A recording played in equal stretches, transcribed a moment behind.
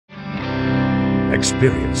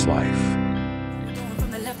Experience life.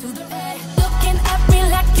 Looking at me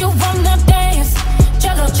like you wanna dance.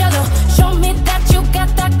 Cello, cello, show me that you got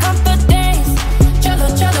that confidence. Cello,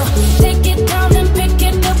 cello, take it down and pick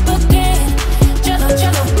it up again. Cello,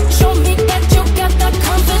 cello, show me that you got that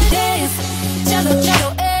confidence. Cello, cello,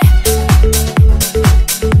 eh.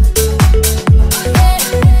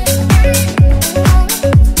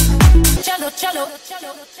 Cello, cello,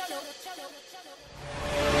 cello, cello.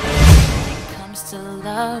 To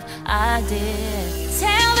love, I did.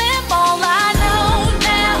 Tell them all I know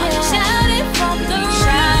now. Shout it from the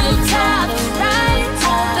rooftop, right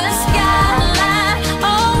on the skyline.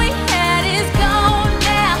 All we had is gone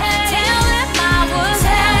now. Tell them I was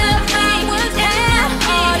happy, and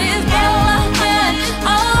heart is broken.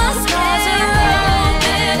 All the scars are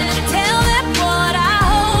open. Tell them what I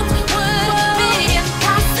hoped would be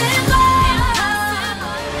impossible.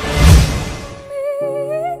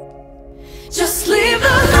 Just leave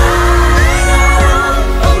the light on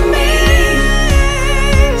for me.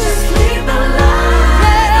 Just leave the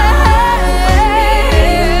light on for me.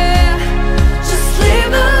 Just leave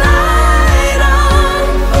the light on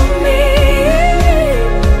for me.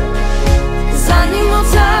 'Cause I need more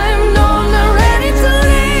time, no, I'm not ready to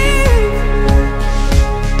leave.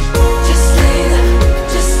 Just leave it,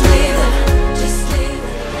 just leave it, just leave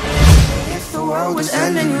it. If the world was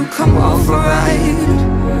ending, you come over, right?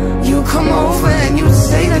 You come over and you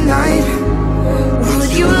stay the night.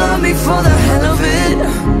 Would you love me for the hell of it?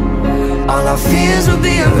 All our fears would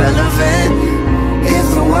be irrelevant. If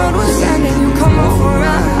the world was ending, you come over,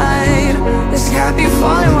 right? The sky be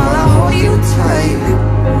falling while I hold you tight.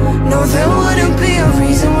 No, there wouldn't be a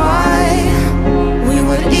reason why we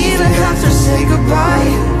would even have to say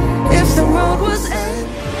goodbye. If the world was ending.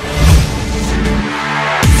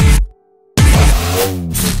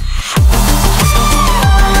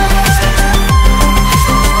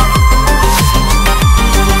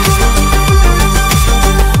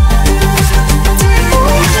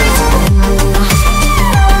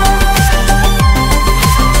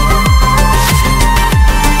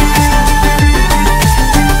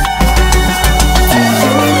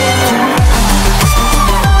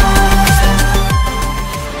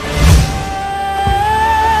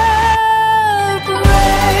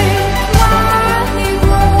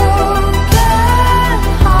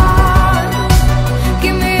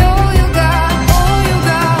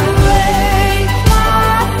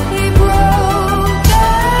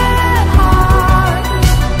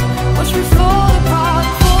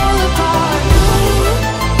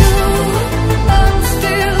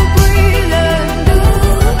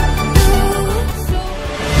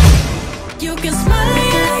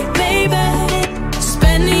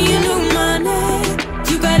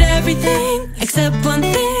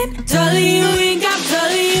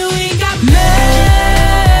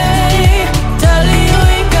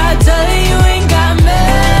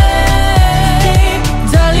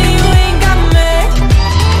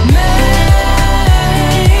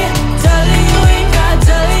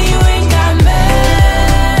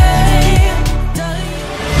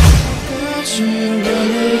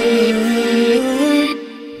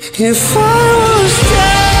 If I was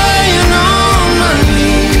dying on my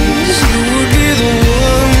knees, you would be the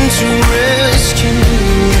one to rescue me.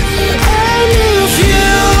 And if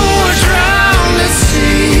you were drowned at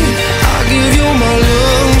sea, I'd give you my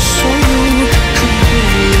lungs so you could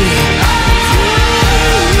breathe.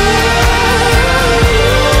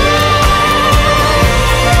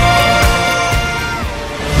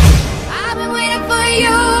 I've been waiting for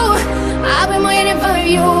you. I've been waiting for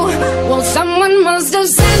you. Well, someone must have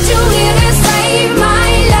sent you here to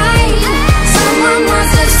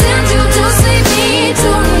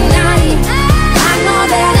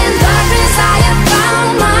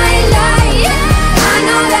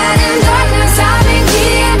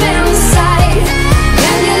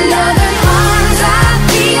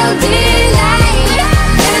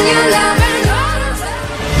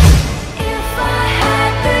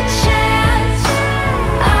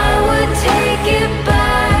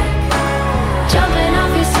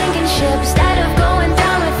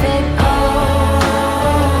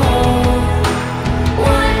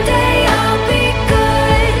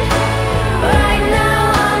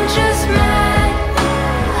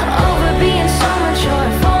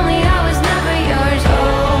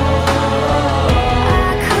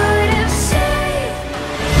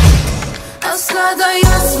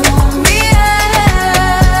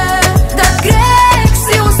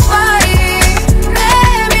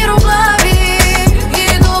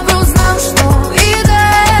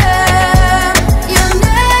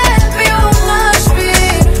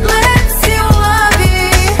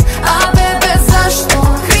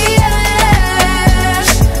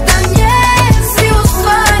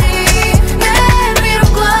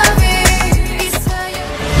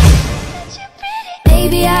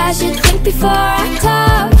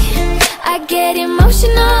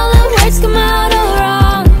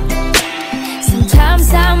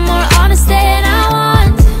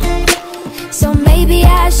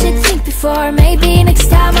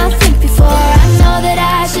time I think before I know that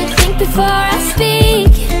I should think before I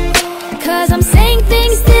speak. Cause I'm saying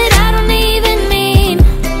things that I don't even mean.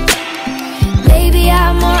 Maybe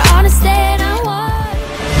I'm more honest than I was.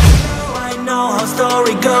 I know how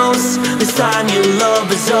story goes. This time your love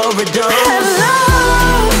is overdose. Hello.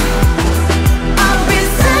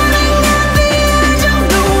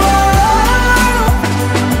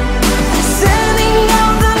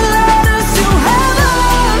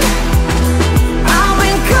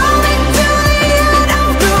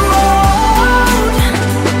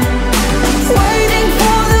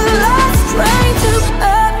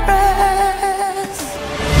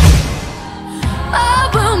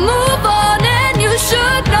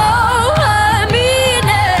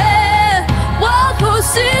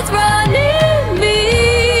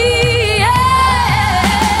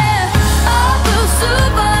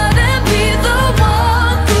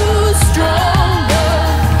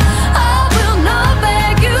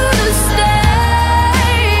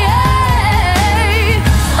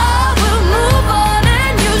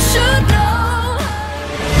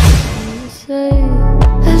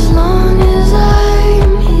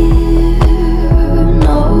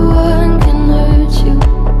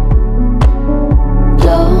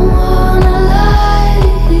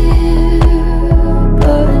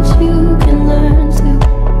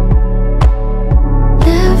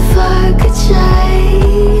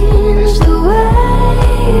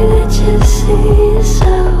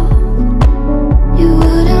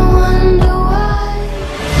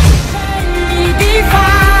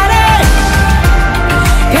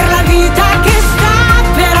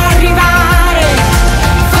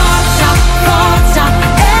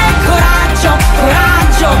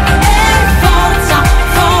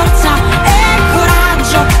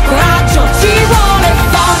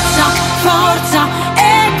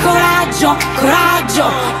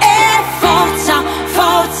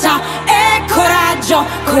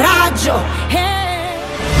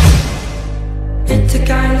 It's a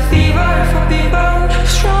kind of fever for people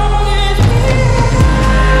strong as me.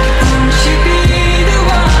 Won't you be the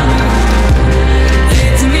one who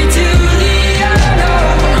leads me to the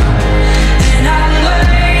unknown? And I'm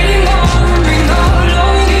waiting, wondering how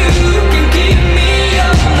long you can keep me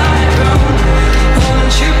on my throne.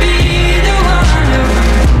 Won't you be the one who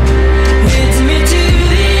leads me to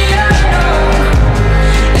the unknown?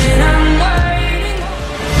 And I'm waiting.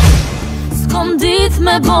 S'kom dit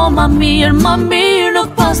me bo ma mirë nuk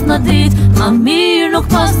pas në dit, ma mirë nuk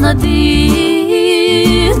pas në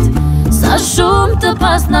dit. Sa shumë të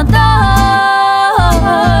pas në dash,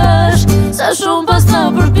 sa shumë pas në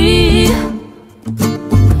përbi.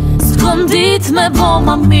 S'kom dit me bo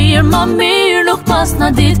ma mirë nuk pas në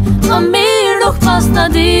dit, ma mirë nuk pas në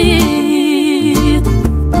dit.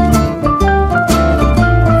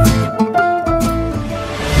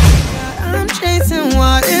 I'm chasing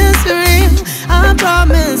what is real. I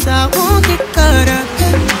promise I won't get caught up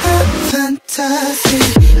in a fantasy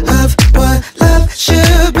of what love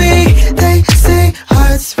should be. They say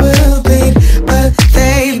hearts will bleed, but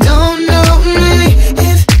they don't know me.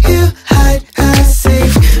 If you hide, I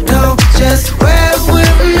safe. No, just wait.